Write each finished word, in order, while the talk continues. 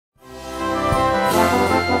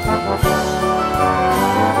Hi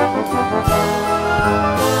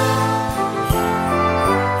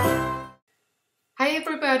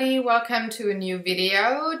everybody, welcome to a new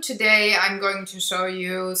video. Today I'm going to show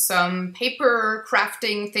you some paper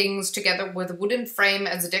crafting things together with a wooden frame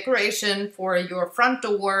as a decoration for your front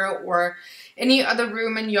door or any other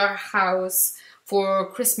room in your house for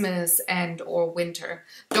Christmas and or winter.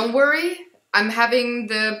 Don't worry, I'm having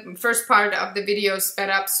the first part of the video sped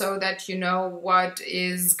up so that you know what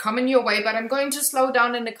is coming your way, but I'm going to slow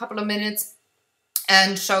down in a couple of minutes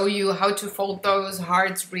and show you how to fold those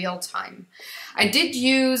hearts real time. I did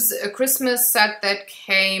use a Christmas set that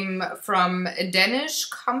came from a Danish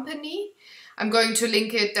company. I'm going to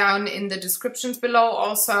link it down in the descriptions below.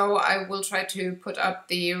 Also, I will try to put up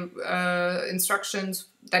the instructions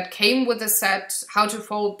that came with the set, how to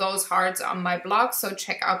fold those hearts on my blog. So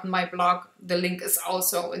check out my blog. The link is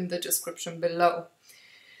also in the description below.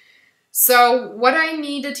 So what I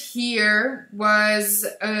needed here was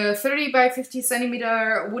a 30 by 50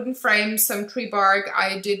 centimeter wooden frame, some tree bark.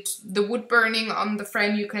 I did the wood burning on the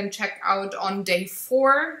frame. You can check out on day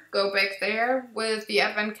 4. Go back there with the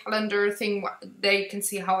advent calendar thing. They can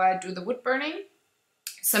see how I do the wood burning.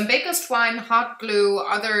 Some baker's twine, hot glue,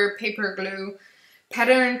 other paper glue,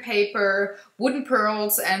 pattern paper, wooden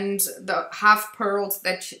pearls, and the half pearls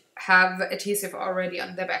that have adhesive already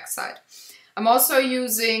on the back side. I'm also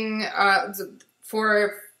using,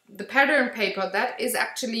 for the pattern paper, that is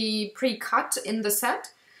actually pre-cut in the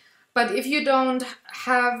set. But if you don't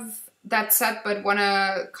have that set but want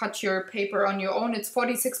to cut your paper on your own, it's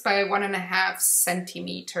 46 by 1.5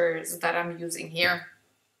 centimeters that I'm using here.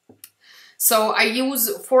 So I use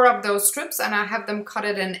 4 of those strips and I have them cut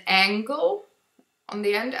at an angle on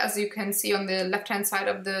the end, as you can see on the left-hand side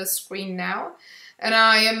of the screen now. And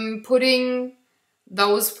I am putting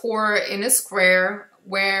those 4 in a square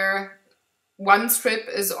where one strip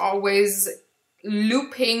is always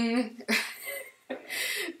looping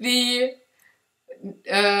the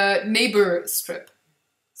neighbor strip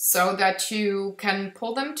so that you can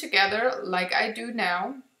pull them together like I do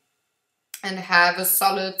now and have a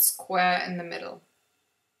solid square in the middle.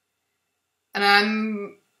 And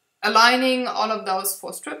I'm aligning all of those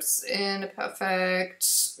 4 strips in a perfect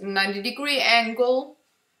 90-degree angle,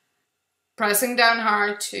 pressing down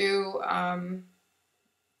hard to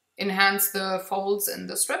enhance the folds in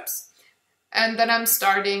the strips. And then I'm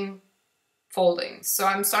starting folding. So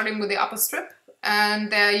I'm starting with the upper strip,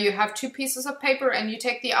 and there you have 2 pieces of paper, and you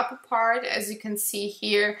take the upper part, as you can see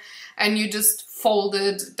here, and you just fold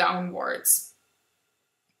it downwards.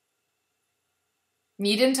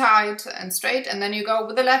 Neat and tight and straight, and then you go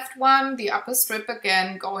with the left one, the upper strip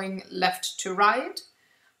again going left to right,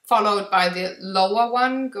 followed by the lower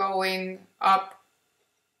one going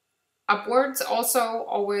upwards, also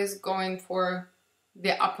always going for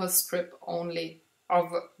the upper strip only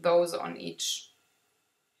of those on each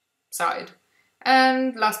side.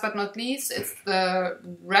 And last but not least, it's the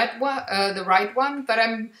red one, the right one, but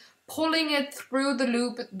I'm pulling it through the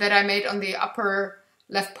loop that I made on the upper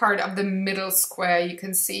left part of the middle square. You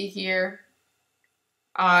can see here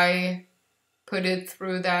I put it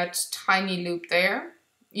through that tiny loop there.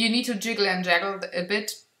 You need to jiggle and jaggle a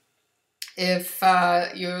bit if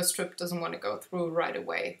your strip doesn't want to go through right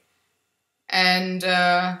away. And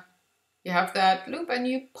you have that loop and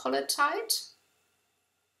you pull it tight.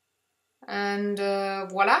 And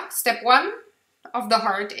voila, step 1 of the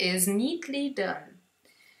heart is neatly done.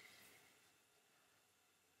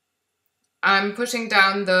 I'm pushing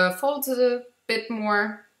down the folds a bit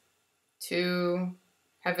more to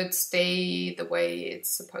have it stay the way it's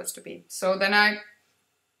supposed to be. So then I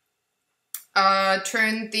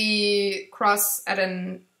turn the cross at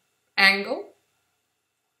an angle,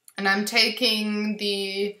 and I'm taking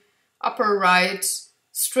the upper right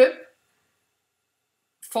strip,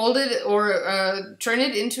 fold it or turn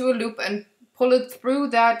it into a loop and pull it through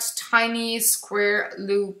that tiny square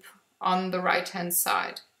loop on the right hand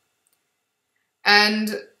side.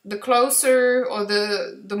 And the closer or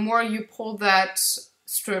the more you pull that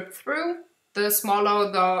strip through, the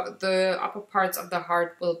smaller the upper parts of the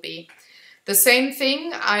heart will be. The same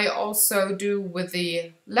thing I also do with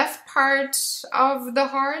the left part of the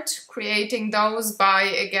heart, creating those by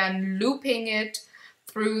again looping it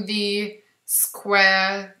through the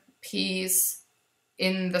square piece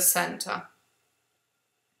in the center.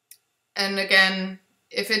 And again,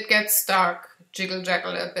 if it gets stuck, jiggle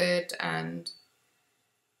jaggle a bit and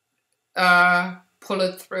pull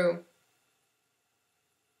it through.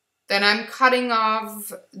 Then I'm cutting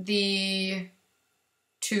off the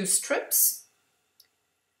 2 strips,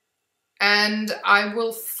 and I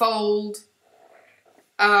will fold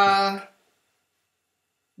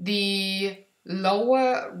the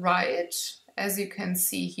lower right, as you can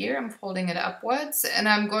see here, I'm folding it upwards, and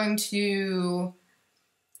I'm going to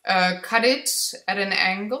cut it at an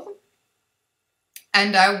angle,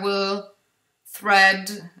 and I will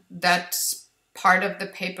thread that part of the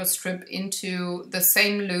paper strip into the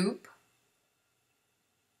same loop.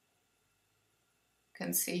 You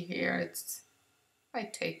can see here, it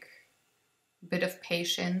might take a bit of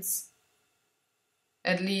patience,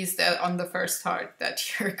 at least on the first part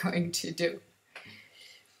that you're going to do.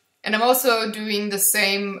 And I'm also doing the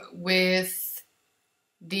same with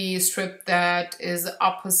the strip that is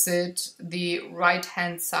opposite the right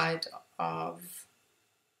hand side of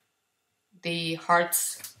the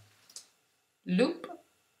hearts loop.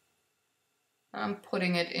 I'm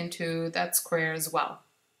putting it into that square as well.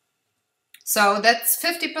 So that's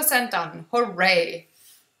 50% done. Hooray!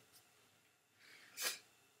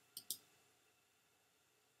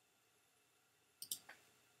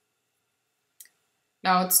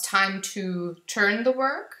 Now it's time to turn the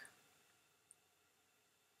work.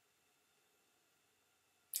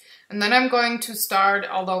 And then I'm going to start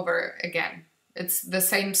all over again. It's the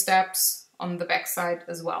same steps on the back side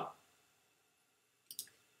as well.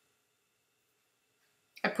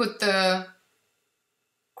 I put the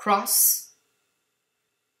cross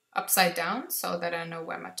upside down so that I know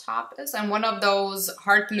where my top is. And one of those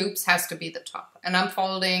heart loops has to be the top. And I'm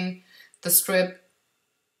folding the strip,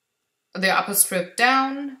 the upper strip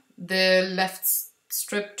down, the left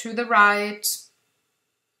strip to the right,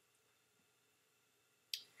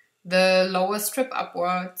 the lower strip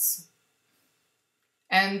upwards,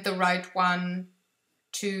 and the right one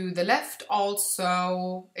to the left,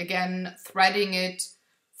 also again threading it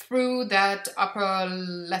through that upper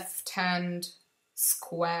left hand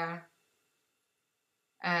square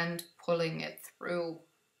and pulling it through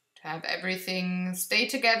to have everything stay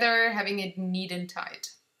together, having it neat and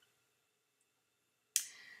tight.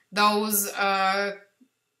 Those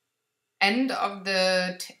end of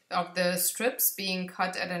the strips being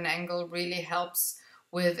cut at an angle really helps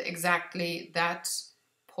with exactly that,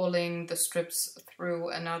 pulling the strips through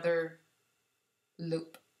another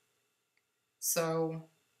loop. So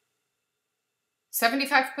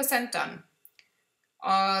 75% done.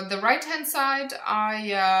 The right hand side,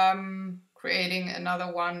 I am creating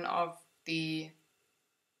another one of the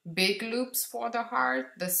big loops for the heart.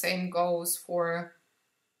 The same goes for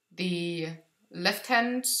the left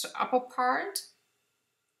hand upper part.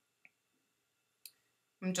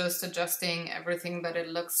 I'm just adjusting everything that it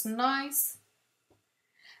looks nice.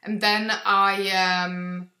 And then I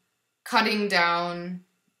am cutting down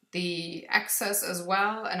the excess as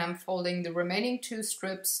well, and I'm folding the remaining two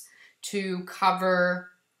strips to cover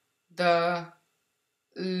the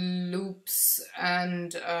loops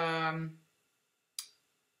and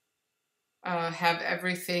have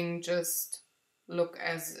everything just look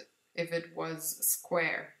as if it was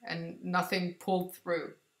square and nothing pulled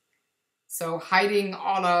through. So hiding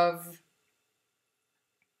all of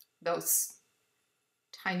those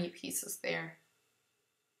tiny pieces there.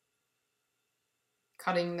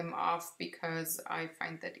 Cutting them off because I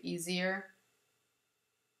find that easier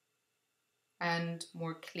and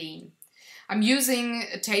more clean. I'm using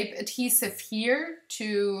a tape adhesive here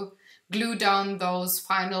to glue down those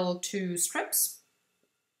final two strips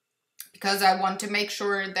because I want to make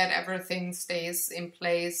sure that everything stays in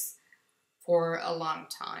place for a long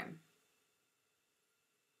time.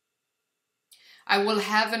 I will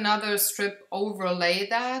have another strip overlay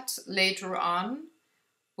that later on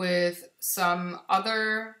with some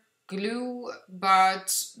other glue,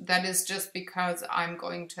 but that is just because I'm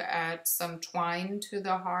going to add some twine to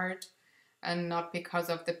the heart and not because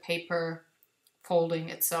of the paper folding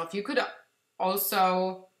itself. You could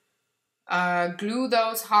also glue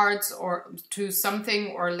those hearts or to something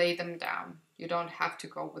or lay them down. You don't have to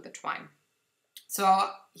go with the twine. So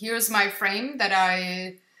here's my frame that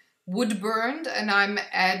I wood burned, and I'm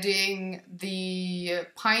adding the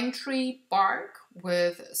pine tree bark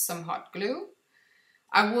with some hot glue.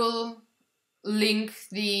 I will link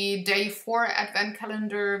the day 4 advent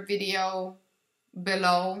calendar video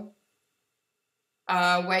below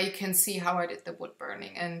where you can see how I did the wood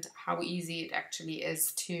burning and how easy it actually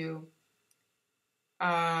is to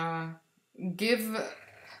give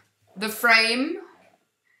the frame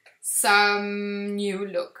some new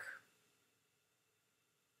look.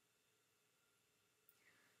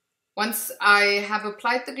 Once I have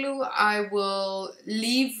applied the glue, I will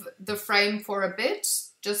leave the frame for a bit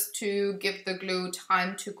just to give the glue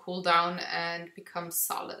time to cool down and become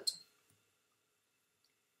solid.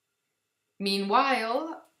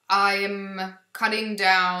 Meanwhile, I am cutting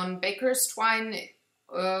down baker's twine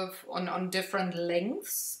on different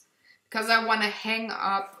lengths, because I want to hang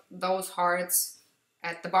up those hearts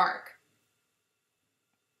at the bark.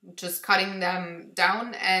 Just cutting them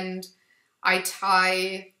down, and I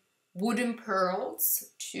tie wooden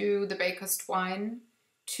pearls to the baker's twine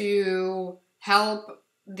to help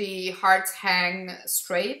the hearts hang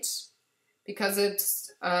straight, because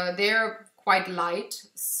they're quite light,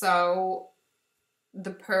 so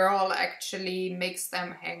the pearl actually makes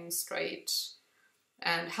them hang straight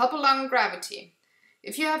and help along gravity.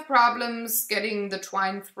 If you have problems getting the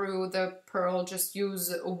twine through the pearl, just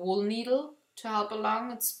use a wool needle to help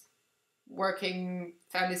along. It's working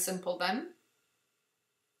fairly simple then.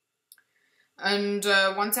 And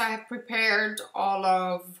once I have prepared all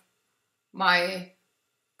of my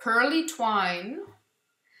pearly twine,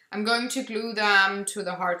 I'm going to glue them to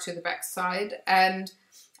the heart to the back side, and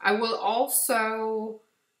I will also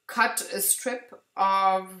cut a strip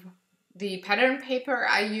of the pattern paper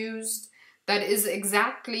I used that is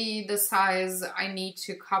exactly the size I need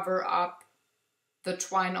to cover up the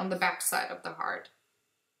twine on the back side of the heart.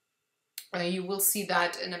 You will see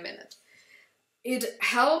that in a minute. It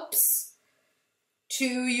helps to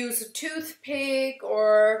use a toothpick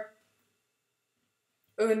or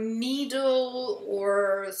a needle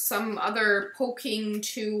or some other poking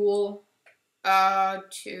tool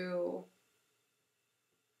to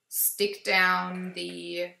stick down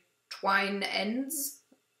the twine ends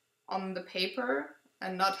on the paper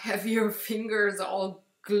and not have your fingers all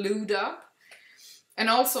glued up. And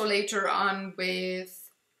also later on with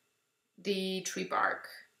the tree bark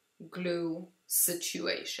glue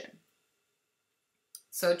situation.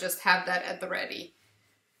 So just have that at the ready.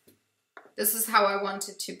 This is how I want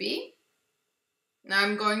it to be. Now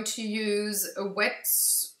I'm going to use a wet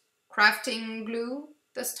crafting glue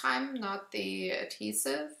this time, not the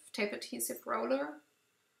adhesive, tape adhesive roller.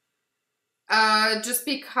 Just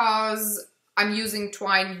because I'm using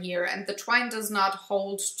twine here, and the twine does not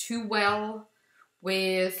hold too well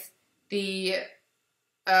with the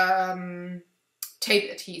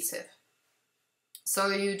tape adhesive. So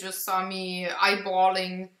you just saw me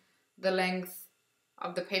eyeballing the length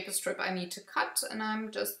of the paper strip I need to cut, and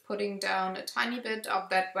I'm just putting down a tiny bit of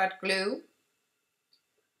that wet glue.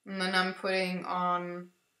 And then I'm putting on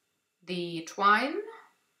the twine,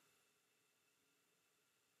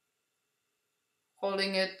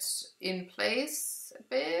 holding it in place a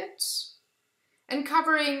bit, and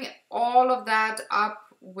covering all of that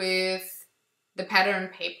up with the pattern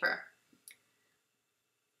paper.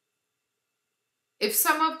 If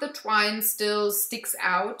some of the twine still sticks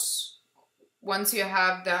out once you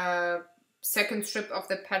have the second strip of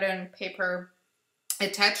the pattern paper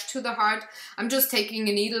attached to the heart, I'm just taking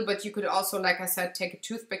a needle, but you could also, like I said, take a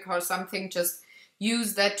toothpick or something. Just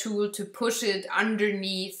use that tool to push it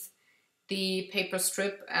underneath the paper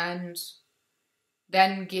strip, and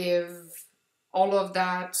then give all of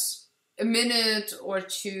that a minute or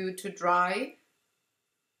two to dry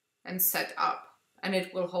and set up, and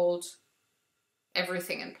it will hold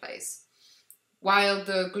everything in place. While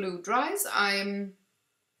the glue dries, I'm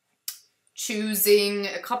choosing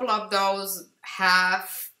a couple of those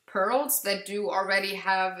half pearls that do already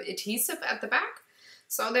have adhesive at the back.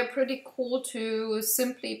 So they're pretty cool to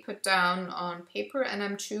simply put down on paper, and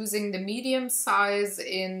I'm choosing the medium size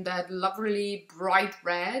in that lovely bright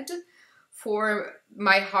red for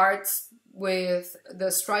my hearts with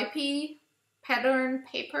the stripy pattern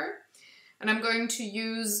paper. And I'm going to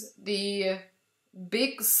use the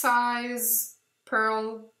big size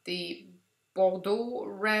pearl, the Bordeaux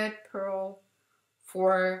red pearl,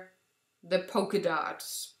 for the polka dot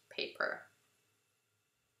paper.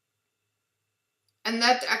 And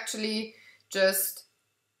that actually just,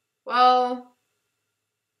 well,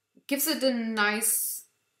 gives it a nice,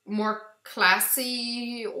 more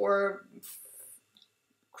classy or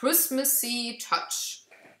Christmassy touch.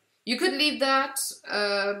 You could leave that,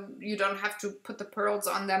 you don't have to put the pearls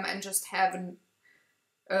on them, and just have an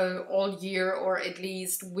all year or at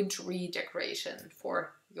least wintry decoration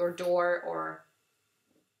for your door or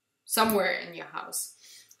somewhere in your house.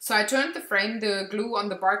 So I turned the frame, the glue on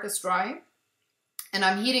the bark is dry, and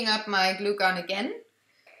I'm heating up my glue gun again,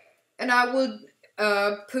 and I will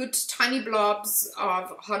put tiny blobs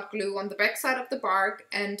of hot glue on the back side of the bark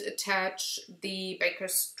and attach the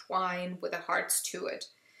baker's twine with the hearts to it.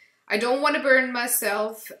 I don't want to burn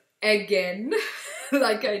myself again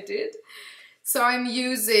like I did, so I'm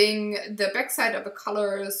using the backside of a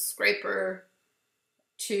color scraper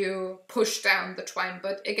to push down the twine.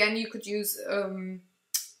 But again, you could use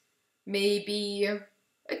maybe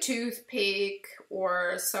a toothpick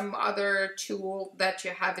or some other tool that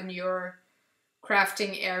you have in your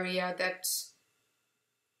crafting area that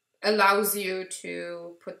allows you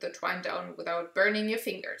to put the twine down without burning your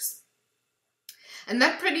fingers. And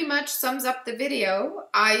that pretty much sums up the video.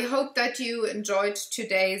 I hope that you enjoyed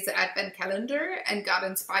today's advent calendar and got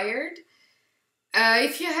inspired.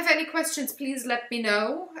 If you have any questions, please let me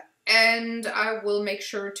know, and I will make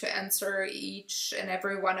sure to answer each and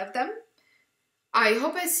every one of them. I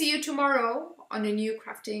hope I see you tomorrow on a new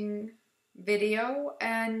crafting video,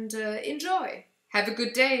 and enjoy. Have a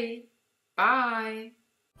good day. Bye.